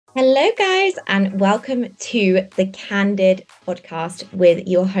Hello, guys, and welcome to the Candid podcast with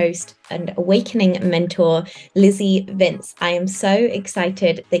your host and awakening mentor, Lizzie Vince. I am so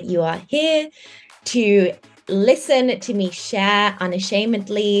excited that you are here to listen to me share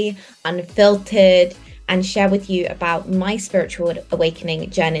unashamedly, unfiltered, and share with you about my spiritual awakening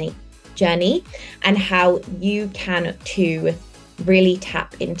journey and how you can too really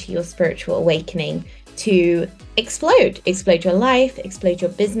tap into your spiritual awakening to explode your life, explode your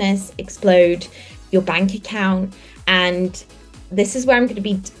business, explode your bank account. And this is where I'm going to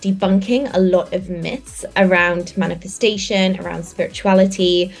be debunking a lot of myths around manifestation, around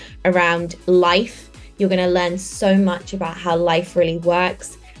spirituality, around life. You're going to learn so much about how life really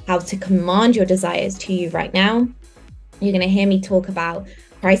works, how to command your desires to you right now. You're going to hear me talk about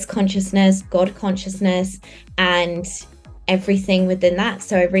Christ consciousness, God consciousness, and everything within that.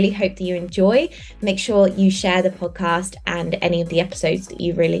 So I really hope that you enjoy. Make sure you share the podcast and any of the episodes that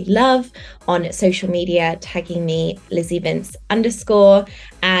you really love on social media, tagging me Lizzie Vince _.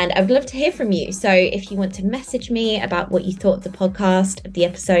 And I would love to hear from you. So if you want to message me about what you thought of the podcast, of the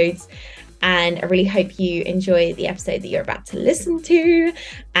episodes, and I really hope you enjoy the episode that you're about to listen to.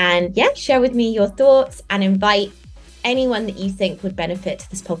 And yeah, share with me your thoughts and invite anyone that you think would benefit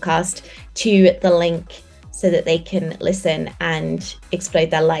this podcast to the link so that they can listen and explode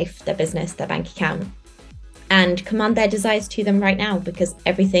their life, their business, their bank account, and command their desires to them right now, because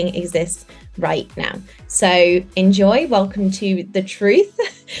everything exists right now. So enjoy. Welcome to the truth.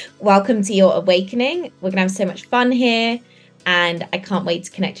 Welcome to your awakening. We're gonna have so much fun here, and I can't wait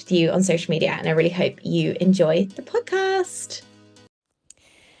to connect with you on social media, and I really hope you enjoy the podcast.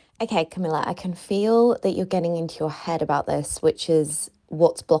 Okay, Camilla, I can feel that you're getting into your head about this, which is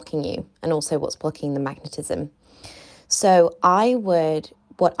what's blocking you and also what's blocking the magnetism. So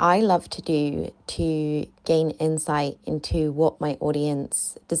what I love to do to gain insight into what my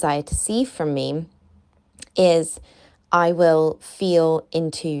audience desire to see from me is I will feel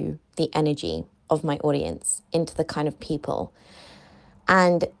into the energy of my audience, into the kind of people.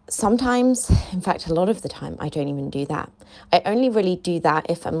 And sometimes, in fact, a lot of the time, I don't even do that. I only really do that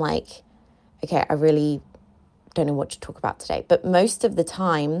if I'm like, okay, I really don't know what to talk about today. But most of the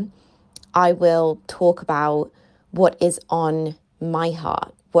time, I will talk about what is on my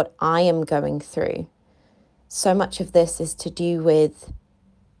heart, what I am going through. So much of this is to do with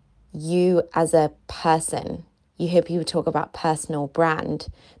you as a person. You hear people talk about personal brand,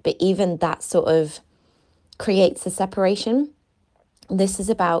 but even that sort of creates a separation. This is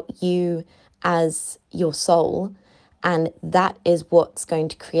about you as your soul, and that is what's going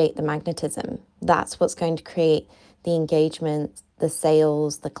to create the magnetism. That's what's going to create the engagement, the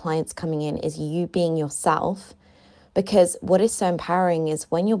sales, the clients coming in, is you being yourself. Because what is so empowering is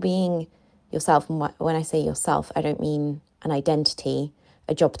when you're being yourself, and when I say yourself, I don't mean an identity,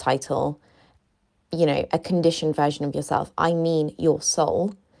 a job title, a conditioned version of yourself. I mean your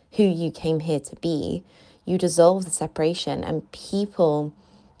soul, who you came here to be. You dissolve the separation and people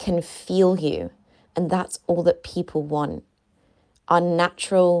can feel you. And that's all that people want. Our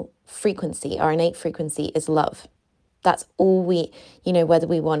natural frequency, our innate frequency is love. That's all whether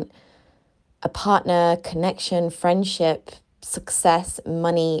we want a partner, connection, friendship, success,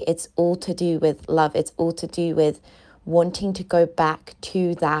 money, it's all to do with love. It's all to do with wanting to go back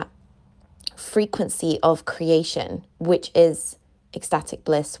to that frequency of creation, which is ecstatic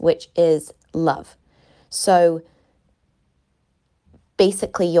bliss, which is love. So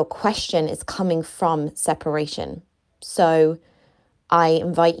basically your question is coming from separation. So I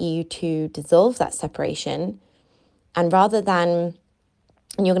invite you to dissolve that separation, and you're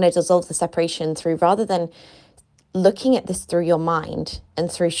going to dissolve the separation rather than looking at this through your mind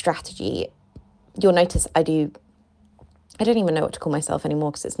and through strategy. You'll notice I don't even know what to call myself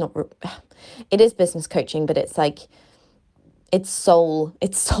anymore, because it is business coaching, but it's like, it's soul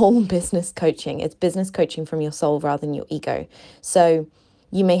business coaching. It's business coaching from your soul rather than your ego. So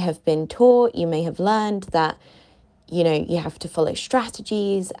you may have been taught, you may have learned that, you have to follow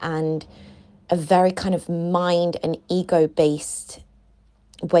strategies and a very kind of mind and ego-based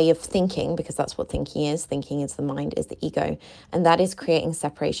way of thinking, because that's what thinking is. Thinking is the mind, is the ego. And that is creating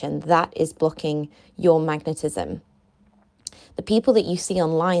separation. That is blocking your magnetism. The people that you see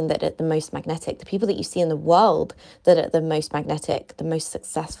online that are the most magnetic, the people that you see in the world that are the most magnetic, the most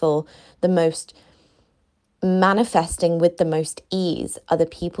successful, the most manifesting with the most ease, are the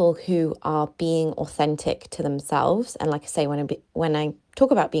people who are being authentic to themselves. And like I say, when I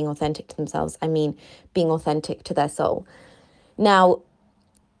talk about being authentic to themselves, I mean being authentic to their soul. Now,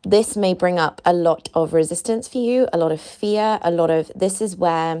 this may bring up a lot of resistance for you, a lot of fear, this is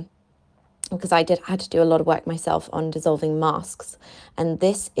where because I had to do a lot of work myself on dissolving masks. And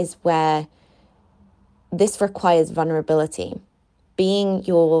this is where this requires vulnerability. Being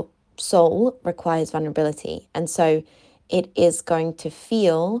your soul requires vulnerability. And so it is going to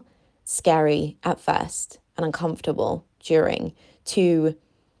feel scary at first and uncomfortable during, to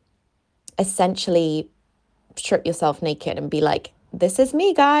essentially strip yourself naked and be like, this is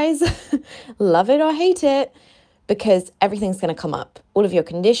me, guys. Love it or hate it, because everything's going to come up. All of your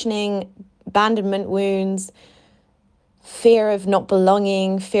conditioning, abandonment wounds, fear of not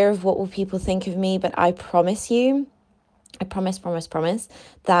belonging, fear of what will people think of me. But I promise you, I promise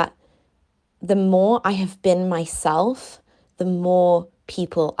that the more I have been myself, the more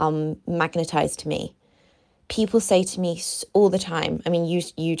people are magnetized to me. People say to me all the time, I mean,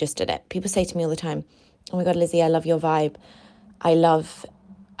 you just did it. People say to me all the time, oh my God, Lizzie, I love your vibe. I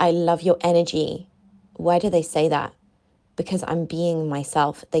love your energy. Why do they say that? Because I'm being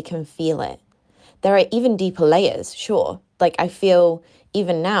myself. They can feel it. There are even deeper layers, sure. Like I feel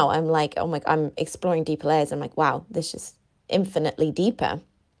even now, I'm like, oh my, I'm exploring deeper layers. I'm like, wow, this is infinitely deeper.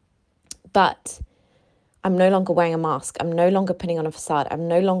 But I'm no longer wearing a mask. I'm no longer putting on a facade. I'm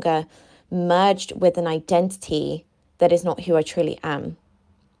no longer merged with an identity that is not who I truly am.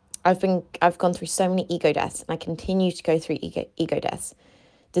 I've gone through so many ego deaths, and I continue to go through ego deaths,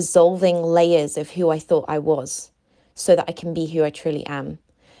 dissolving layers of who I thought I was so that I can be who I truly am.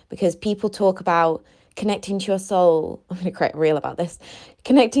 Because people talk about connecting to your soul. I'm going to create a reel about this.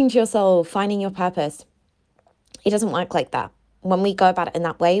 Connecting to your soul, finding your purpose. It doesn't work like that. When we go about it in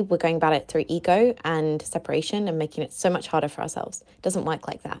that way, we're going about it through ego and separation and making it so much harder for ourselves. It doesn't work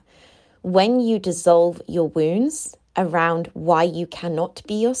like that. When you dissolve your wounds around why you cannot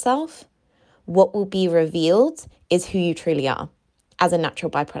be yourself, what will be revealed is who you truly are as a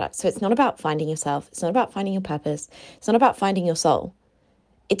natural byproduct. So it's not about finding yourself. It's not about finding your purpose. It's not about finding your soul.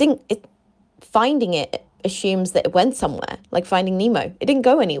 Finding it assumes that it went somewhere, like Finding Nemo. It didn't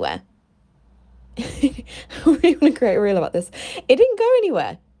go anywhere. I really want to create a reel about this. It didn't go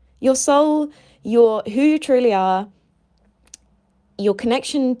anywhere. Your soul, who you truly are, your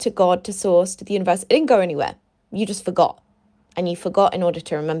connection to God, to source, to the universe, it didn't go anywhere. You just forgot. And you forgot in order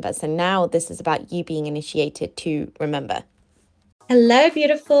to remember. So now this is about you being initiated to remember. Hello,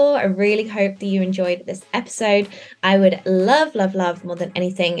 beautiful. I really hope that you enjoyed this episode. I would love more than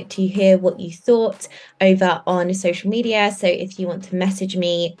anything to hear what you thought over on social media. So if you want to message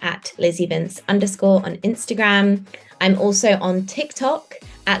me at LizzieVince_ on Instagram. I'm also on TikTok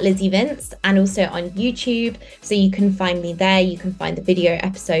at Lizzie Vince, and also on YouTube. So you can find me there. You can find the video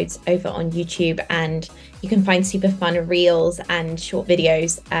episodes over on YouTube, and you can find super fun reels and short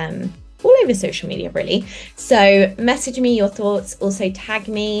videos all over social media, really. So message me your thoughts, also tag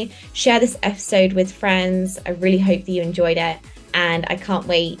me, share this episode with friends. I really hope that you enjoyed it, and I can't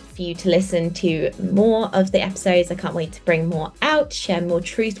wait for you to listen to more of the episodes. I can't wait to bring more out, share more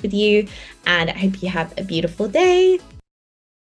truth with you, and I hope you have a beautiful day.